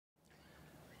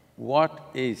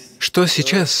Что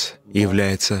сейчас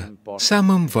является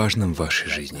самым важным в вашей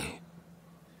жизни?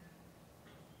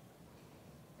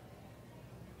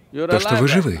 То, что вы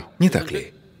живы, не так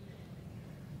ли?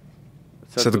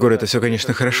 Садхгуру, это все,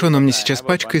 конечно, хорошо, но мне сейчас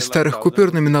пачка из старых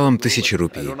купюр номиналом 1000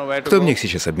 рупий. Кто мне их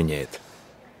сейчас обменяет?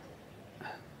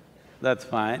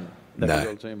 Да,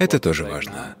 это тоже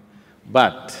важно.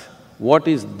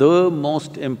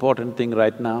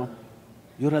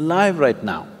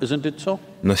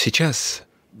 Но сейчас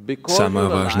самое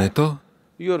важное то,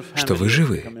 что вы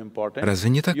живы. Разве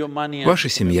не так? Ваша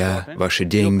семья, ваши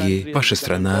деньги, ваша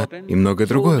страна и многое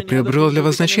другое приобрело для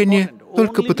вас значение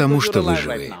только потому, что вы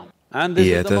живы. И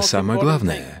это самое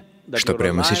главное, что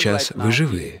прямо сейчас вы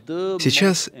живы.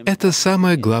 Сейчас это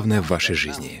самое главное в вашей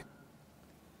жизни.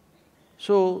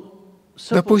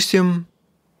 Допустим,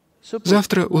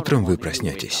 завтра утром вы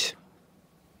проснетесь.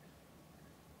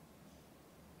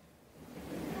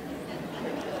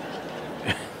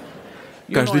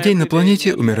 Каждый день на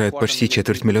планете умирает почти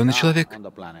 250 000 человек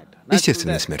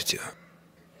естественной смертью.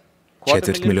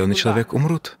 250 000 человек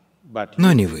умрут,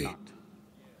 но не вы.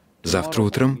 Завтра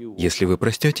утром, если вы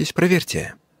проснетесь,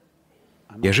 проверьте.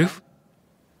 Я жив?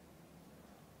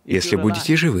 Если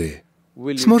будете живы,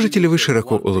 сможете ли вы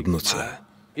широко улыбнуться?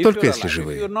 Только если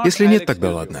живы. Если нет,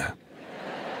 тогда ладно.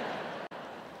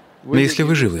 Но если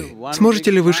вы живы,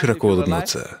 сможете ли вы широко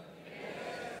улыбнуться?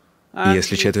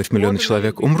 Если 250 000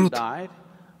 человек умрут,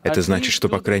 это значит, что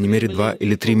по крайней мере 2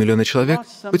 или 3 миллиона человек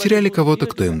потеряли кого-то,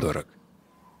 кто им дорог.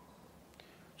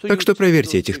 Так что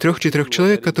проверьте этих 3-4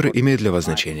 человек, которые имеют для вас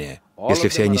значение. Если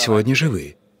все они сегодня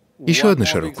живы, еще одна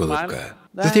широкая улыбка.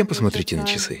 Затем посмотрите на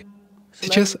часы.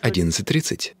 Сейчас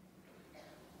 11:30.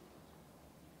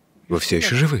 Вы все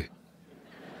еще живы.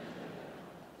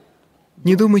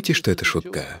 Не думайте, что это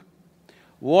шутка.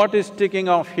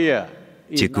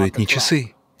 Тикают не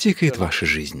часы, тикает ваша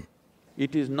жизнь.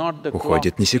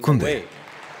 Уходит не секунды.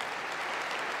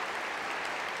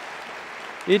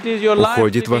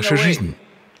 Уходит ваша жизнь.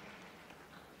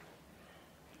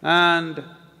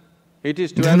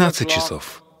 12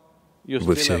 часов.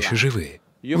 Вы все еще живы.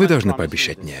 Вы должны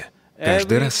пообещать мне.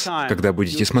 Каждый раз, когда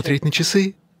будете смотреть на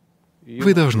часы,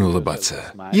 вы должны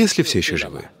улыбаться, если все еще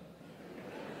живы.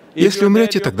 Если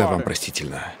умрете, тогда вам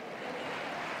простительно.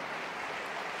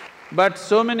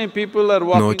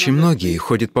 Но очень многие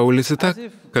ходят по улице так,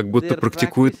 как будто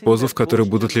практикуют позу, в которой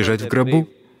будут лежать в гробу.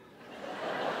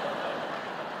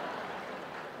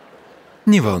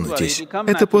 Не волнуйтесь,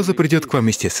 эта поза придет к вам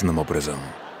естественным образом.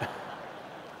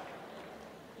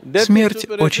 Смерть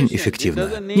очень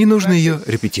эффективна, не нужно ее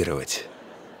репетировать.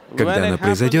 Когда она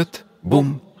произойдет,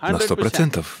 бум, на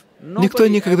 100%. Никто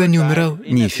никогда не умирал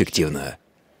неэффективно.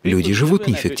 Люди живут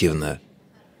неэффективно,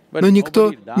 но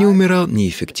никто не умирал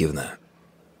неэффективно.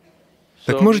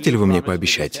 Так можете ли вы мне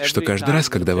пообещать, что каждый раз,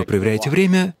 когда вы проверяете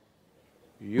время,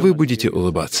 вы будете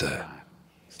улыбаться?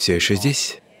 Все еще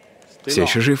здесь? Все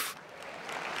еще жив?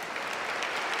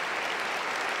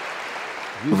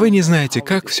 Вы не знаете,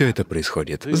 как все это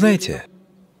происходит. Знаете?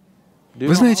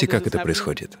 Вы знаете, как это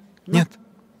происходит? Нет?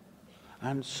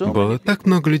 Было так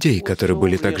много людей, которые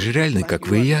были так же реальны, как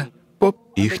вы и я. Поп,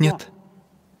 и их нет.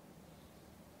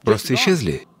 Просто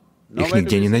исчезли. Их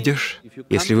нигде не найдешь.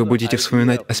 Если вы будете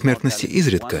вспоминать о смертности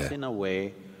изредка,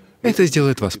 это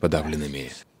сделает вас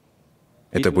подавленными.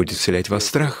 Это будет вселять в вас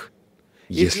страх.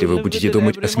 Если вы будете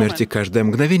думать о смерти каждое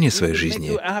мгновение своей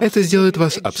жизни, это сделает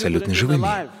вас абсолютно живыми.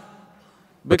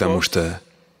 Потому что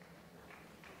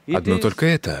одно только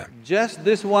это.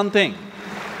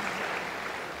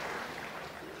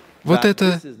 Вот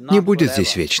это не будет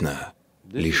здесь вечно.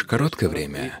 Лишь короткое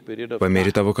время. По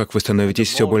мере того, как вы становитесь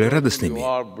все более радостными,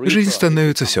 жизнь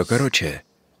становится все короче.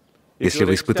 Если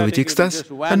вы испытываете экстаз,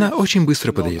 она очень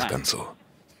быстро подойдет к концу.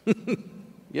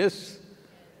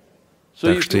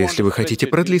 Так что если вы хотите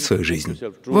продлить свою жизнь,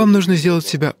 вам нужно сделать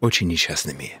себя очень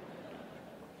несчастными.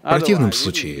 В противном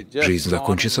случае жизнь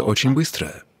закончится очень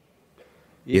быстро.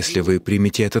 Если вы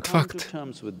примете этот факт,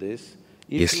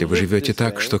 если вы живете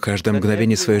так, что каждое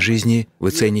мгновение своей жизни вы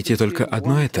цените только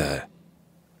одно это,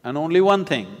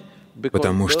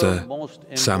 потому что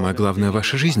самое главное в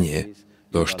вашей жизни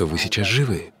 — то, что вы сейчас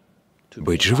живы.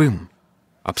 Быть живым,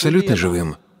 абсолютно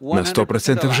живым, на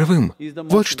 100% живым —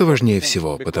 вот что важнее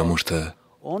всего, потому что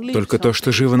только то,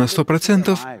 что живо на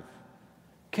 100%,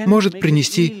 может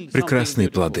принести прекрасные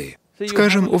плоды.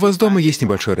 Скажем, у вас дома есть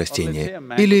небольшое растение,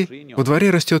 или во дворе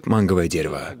растет манговое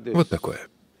дерево, вот такое.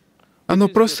 Оно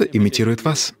просто имитирует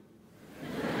вас.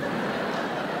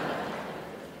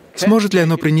 Сможет ли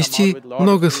оно принести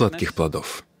много сладких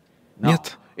плодов?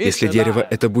 Нет. Если дерево —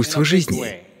 это буйство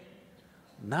жизни,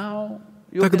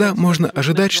 тогда можно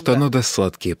ожидать, что оно даст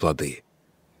сладкие плоды.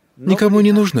 Никому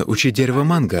не нужно учить дерево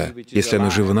манго, если оно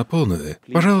живо на полную.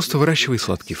 Пожалуйста, выращивай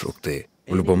сладкие фрукты.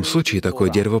 В любом случае, такое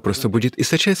дерево просто будет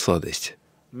источать сладость.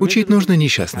 Учить нужно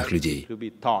несчастных людей.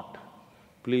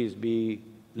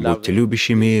 Будьте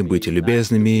любящими, будьте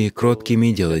любезными,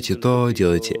 кроткими, делайте то,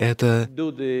 делайте это.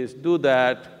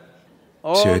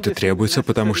 Все это требуется,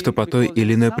 потому что по той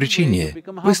или иной причине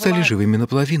вы стали живыми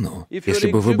наполовину. Если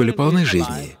бы вы были полны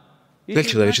жизни, для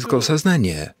человеческого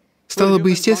сознания стало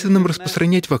бы естественным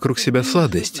распространять вокруг себя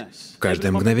сладость в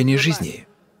каждое мгновение жизни.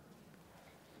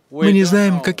 Мы не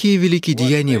знаем, какие великие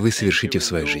деяния вы совершите в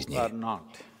своей жизни.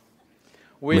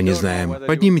 Мы не знаем,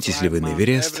 подниметесь ли вы на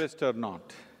Эверест.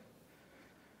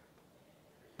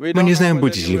 Мы не знаем,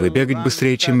 будете ли вы бегать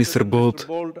быстрее, чем мистер Болт.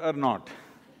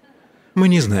 Мы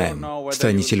не знаем,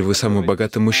 станете ли вы самым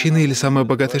богатым мужчиной или самой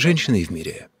богатой женщиной в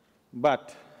мире. Но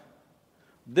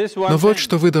вот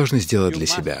что вы должны сделать для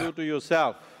себя.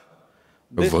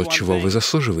 Вот чего вы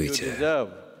заслуживаете.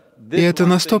 И это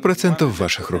на 100% в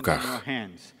ваших руках.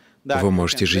 Вы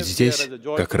можете жить здесь,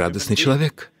 как радостный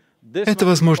человек. Это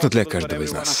возможно для каждого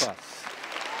из нас.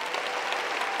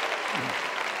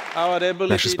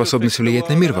 Наша способность влиять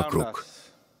на мир вокруг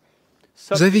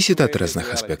зависит от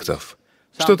разных аспектов.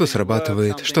 Что-то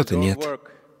срабатывает, что-то нет.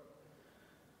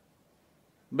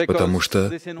 Потому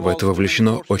что в это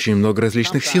вовлечено очень много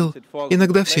различных сил.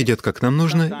 Иногда все идет как нам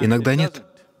нужно, иногда нет.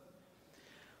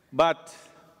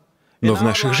 Но в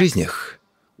наших жизнях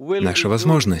наша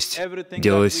возможность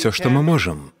делать все, что мы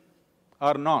можем,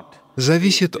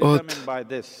 зависит от...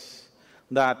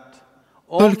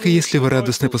 Только если вы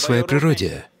радостны по своей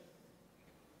природе.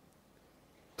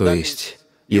 То есть,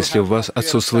 если у вас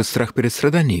отсутствует страх перед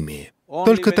страданиями,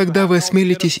 только тогда вы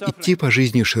осмелитесь идти по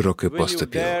жизни широкой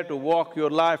поступью.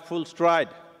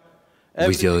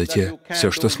 Вы сделаете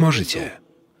все, что сможете.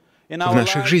 В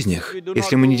наших жизнях,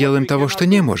 если мы не делаем того, что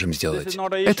не можем сделать,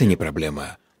 это не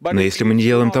проблема. Но если мы не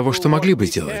делаем того, что могли бы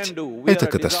сделать, это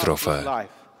катастрофа.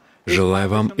 Желаю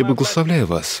вам и благословляю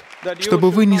вас, чтобы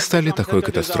вы не стали такой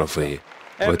катастрофой.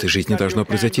 В этой жизни должно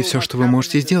произойти все, что вы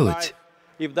можете сделать.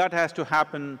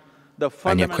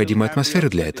 А необходима атмосфера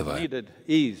для этого,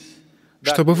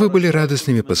 чтобы вы были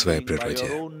радостными по своей природе.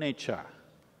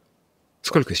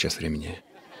 Сколько сейчас времени?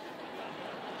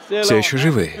 Все еще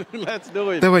живы?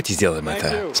 Давайте сделаем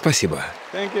это. Спасибо.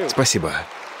 Спасибо.